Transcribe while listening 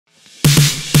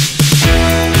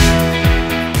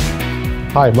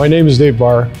Hi, my name is Dave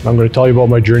Barr, and I'm going to tell you about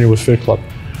my journey with Fit Club.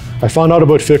 I found out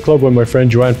about Fit Club when my friend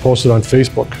Joanne posted on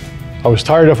Facebook. I was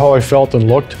tired of how I felt and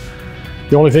looked.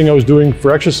 The only thing I was doing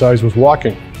for exercise was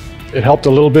walking. It helped a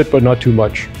little bit, but not too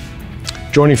much.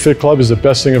 Joining Fit Club is the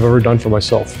best thing I've ever done for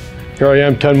myself. Here I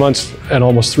am 10 months and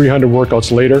almost 300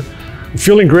 workouts later. I'm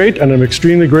feeling great, and I'm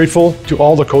extremely grateful to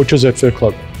all the coaches at Fit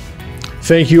Club.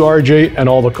 Thank you, RJ, and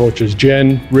all the coaches,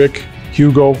 Jen, Rick,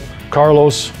 Hugo,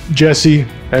 Carlos, Jesse,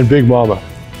 and Big Mama.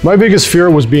 My biggest fear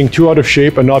was being too out of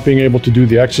shape and not being able to do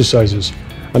the exercises,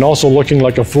 and also looking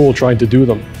like a fool trying to do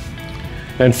them,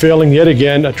 and failing yet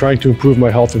again at trying to improve my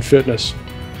health and fitness.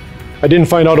 I didn't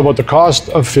find out about the cost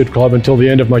of Fit Club until the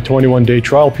end of my 21-day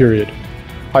trial period.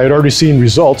 I had already seen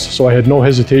results, so I had no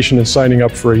hesitation in signing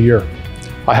up for a year.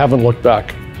 I haven't looked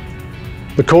back.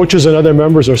 The coaches and other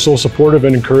members are so supportive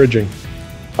and encouraging.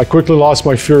 I quickly lost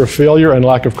my fear of failure and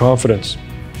lack of confidence.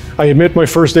 I admit my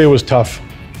first day was tough.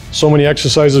 So many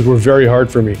exercises were very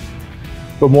hard for me.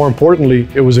 But more importantly,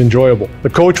 it was enjoyable. The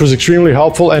coach was extremely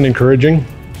helpful and encouraging.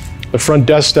 The front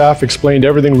desk staff explained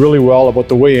everything really well about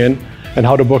the weigh-in and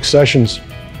how to book sessions.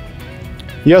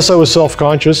 Yes, I was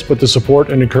self-conscious, but the support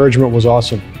and encouragement was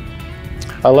awesome.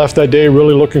 I left that day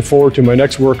really looking forward to my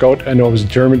next workout, and I was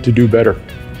determined to do better.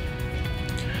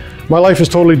 My life is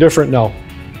totally different now.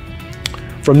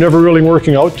 From never really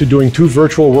working out to doing 2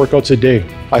 virtual workouts a day.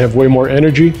 I have way more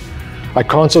energy. I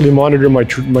constantly monitor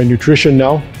my nutrition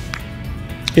now.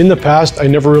 In the past, I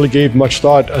never really gave much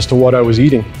thought as to what I was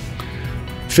eating.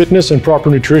 Fitness and proper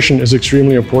nutrition is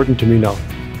extremely important to me now,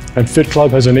 and Fit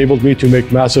Club has enabled me to make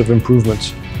massive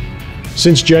improvements.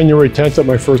 Since January 10th at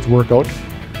my first workout,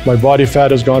 my body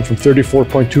fat has gone from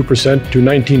 34.2% to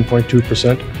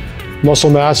 19.2%, muscle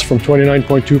mass from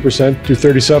 29.2% to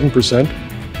 37%,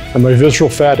 and my visceral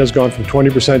fat has gone from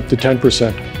 20% to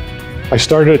 10%. I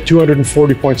started at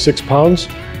 240.6 pounds,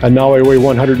 and now I weigh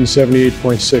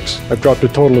 178.6. I've dropped a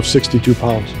total of 62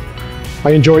 pounds.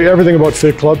 I enjoy everything about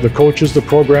Fit Club, the coaches, the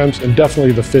programs, and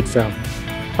definitely the Fit Fam.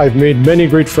 I've made many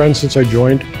great friends since I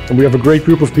joined, and we have a great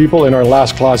group of people in our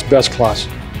last class, best class.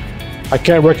 I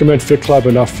can't recommend Fit Club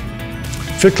enough.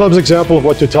 Fit Club's example of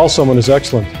what to tell someone is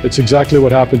excellent. It's exactly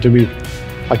what happened to me.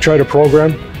 I tried a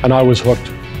program, and I was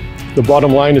hooked. The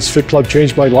bottom line is Fit Club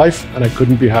changed my life, and I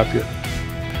couldn't be happier.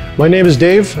 My name is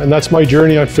Dave, and that's my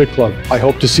journey on Fit Club. I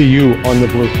hope to see you on the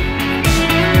blue.